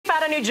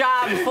got a new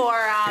job for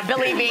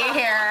Billy B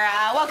here.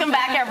 Welcome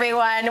back,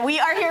 everyone. We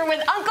are here with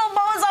Uncle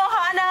Bo's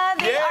Ohana.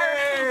 They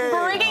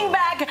are bringing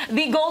back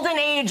the golden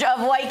age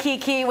of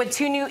Waikiki with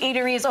 2 new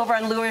eateries over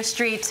on Lewers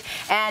Street.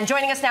 And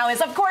joining us now is,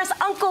 of course,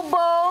 Uncle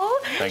Bo,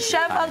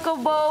 Chef Uncle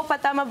Bo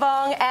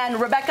Patamabong, and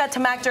Rebecca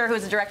Tamactor, who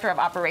is the Director of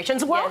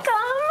Operations. Welcome.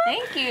 Yes.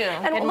 Thank you.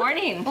 And good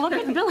morning. Look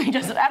at Billy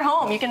just at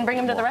home. You can bring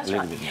him to the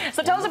restaurant.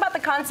 So tell us about the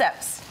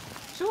concepts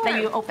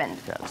that you opened.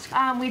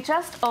 We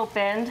just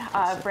opened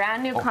a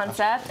brand new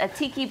concept, a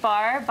tiki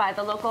bar by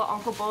the local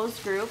Uncle Bo's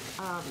group.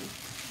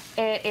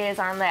 It is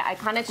on the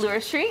iconic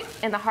Lewers Street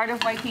in the heart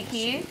of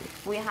Waikiki.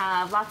 We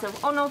have lots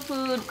of Ono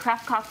food,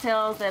 craft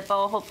cocktails that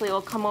Bo hopefully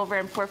will come over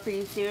and pour for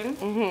you soon.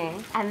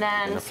 And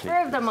then,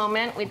 spur of the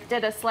moment, we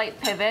did a slight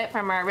pivot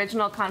from our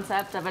original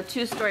concept of a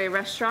 2-story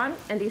restaurant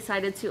and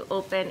decided to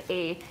open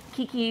a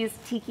Kiki's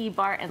Tiki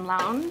Bar and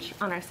Lounge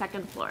on our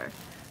 2nd floor.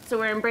 So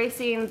we're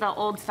embracing the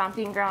old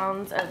stomping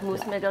grounds of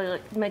Moose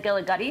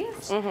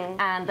McGilligutty's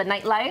and the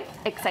nightlife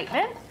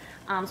excitement.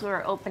 So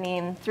we're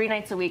opening 3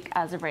 nights a week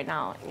as of right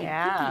now.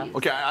 Yeah.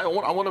 Okay, I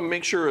want to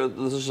make sure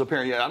this is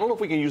apparent. Yeah, I don't know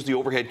if we can use the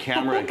overhead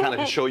camera and kind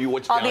of show you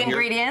what's down here. All the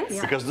ingredients.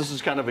 Yeah. Because this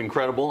is kind of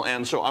incredible.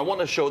 And so I want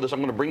to show this. I'm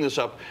going to bring this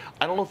up.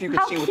 I don't know if you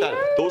can see what that.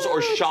 Those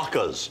are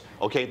shakas.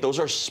 Okay, those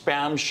are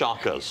Spam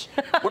shakas.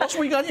 What else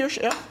we got here,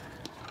 Chef?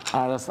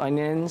 There's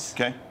onions.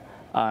 Okay.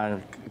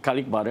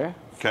 Garlic butter.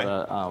 Okay.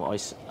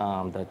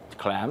 The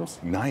clams.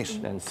 Nice.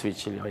 Then sweet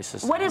chili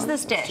oysters. What is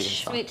this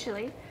dish? Sweet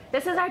chili.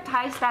 This is our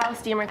Thai-style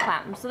steamer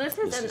clam. So this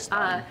is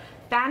a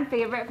fan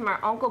favorite from our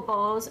Uncle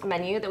Bo's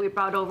menu that we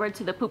brought over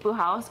to the Pupu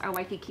House, our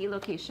Waikiki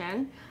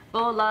location.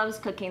 Bo loves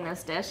cooking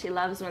this dish. He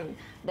loves when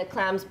the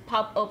clams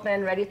pop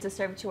open, ready to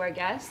serve to our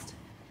guests.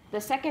 The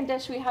second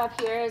dish we have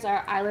here is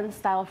our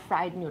island-style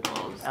fried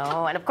noodles.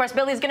 Oh, and of course,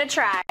 Billy's gonna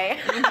try.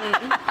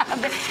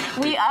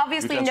 We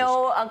obviously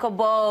know Uncle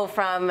Bo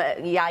from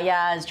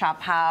Yaya's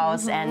Chop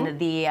House and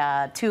the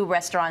 2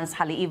 restaurants,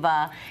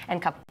 Hali'iwa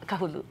and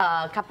Kapahulu.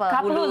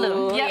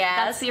 Yep,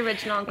 Yes. that's the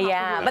original Kapahulu.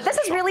 Yeah, but this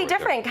is really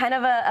different, kind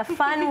of a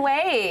fun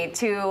way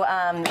to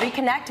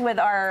reconnect with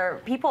our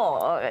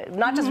people,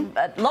 not just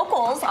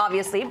locals,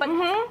 obviously, but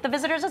the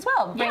visitors as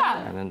well.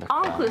 Yeah,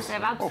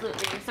 all-inclusive,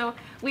 absolutely. So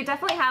we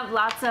definitely have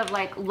lots of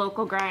like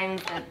local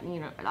grinds that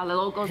all the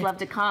locals love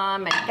to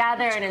come and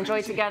gather and enjoy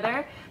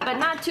together, but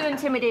not too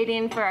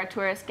intimidating for our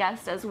tourist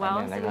guests as well.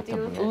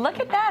 Look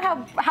at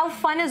that! How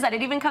fun is that?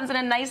 It even comes in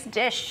a nice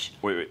dish.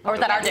 Wait. Or is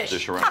that our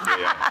dish? Around.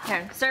 Yeah.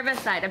 Here, service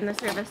side. I'm the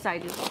service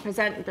side. You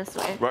present this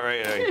way.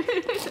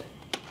 Right.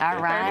 All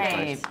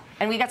right.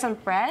 And we got some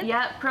bread?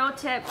 Yeah, pro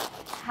tip,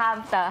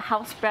 have the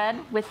house bread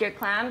with your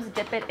clams,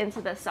 dip it into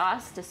the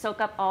sauce to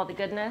soak up all the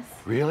goodness.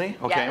 Really?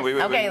 Okay, Yes. wait.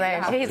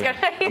 He's gonna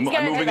I'm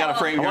moving out of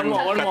frame here. One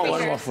more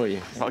for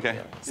you. Okay.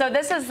 So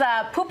this is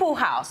the Pupu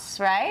House,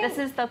 right? This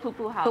is the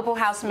Pupu House. Pupu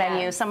House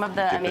menu, Yes. some of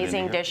the Dip it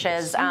amazing into here.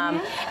 dishes.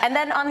 And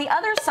then on the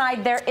other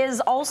side, there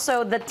is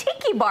also the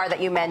Tiki Bar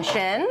that you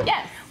mentioned.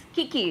 Yes,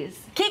 Kiki's.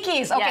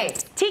 Kiki's, okay.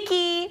 Yes.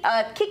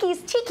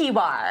 Kiki's Tiki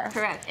Bar.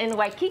 Correct, in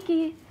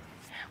Waikiki.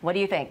 What do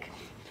you think?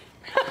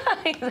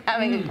 He's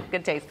having a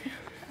good taste.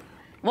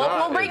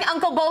 We'll bring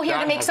Uncle Bo here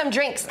to make some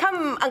drinks.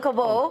 Come, Uncle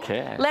Bo.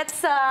 Okay.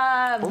 Let's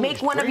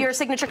make one of your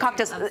signature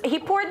cocktails. He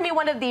poured me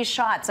one of these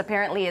shots.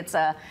 Apparently, it's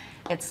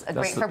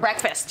great for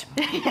breakfast.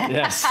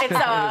 Yes. It's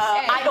an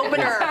eye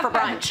opener for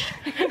brunch.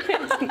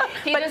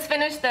 He just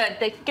finished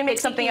the can make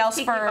something else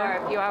Tiki for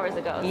bar a few hours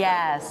ago. So.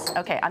 Yes.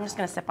 Okay. I'm just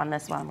gonna sip on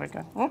this one. We're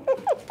good.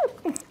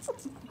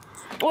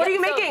 What are you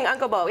making,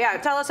 Uncle Bo? Yeah.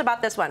 Tell us about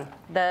this one.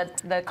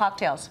 The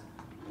cocktails.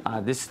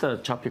 This is the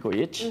tropical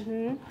itch.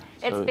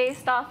 It's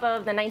based off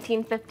of the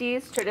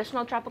 1950s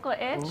traditional tropical itch.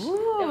 It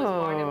was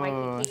born in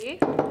Waikiki.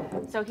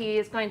 So he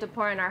is going to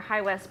pour in our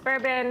High West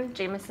bourbon,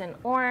 Jameson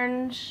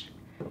orange,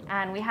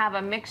 and we have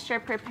a mixture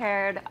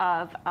prepared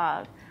of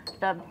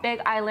the Big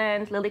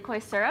Island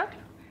lilikoi syrup,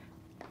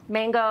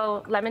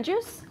 mango lemon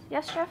juice.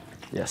 Yes, Chef?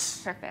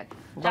 Yes. Perfect.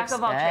 Looks Jack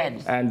of all good.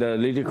 trades. And the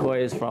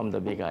lilikoi is from the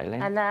Big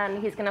Island. And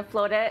then he's going to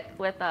float it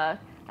with a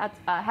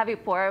heavy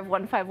pour of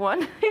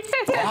 151.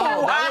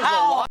 Oh,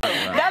 wow.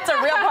 That's a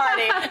real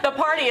party. The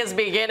party is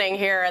beginning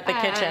here at the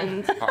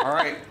kitchen. All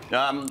right.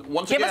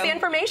 Once Give again, us the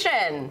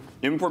information.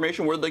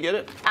 Information. Where did they get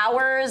it?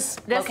 Hours,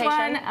 This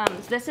location.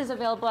 this is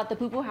available at the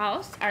Pupu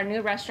House, our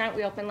new restaurant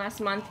we opened last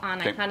month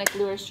on iconic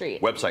Lewers Street.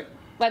 Website.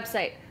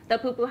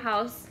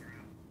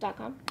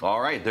 thepupuhouse.com.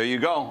 All right, there you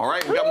go. All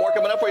right, we've got more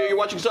coming up for you. You're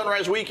watching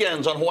Sunrise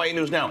Weekends on Hawaii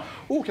News Now.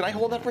 Ooh, can I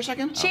hold that for a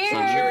second? Cheers.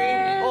 Cheery.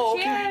 Oh,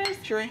 okay. Cheers.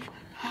 Cheery.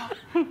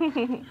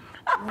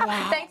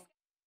 Thanks.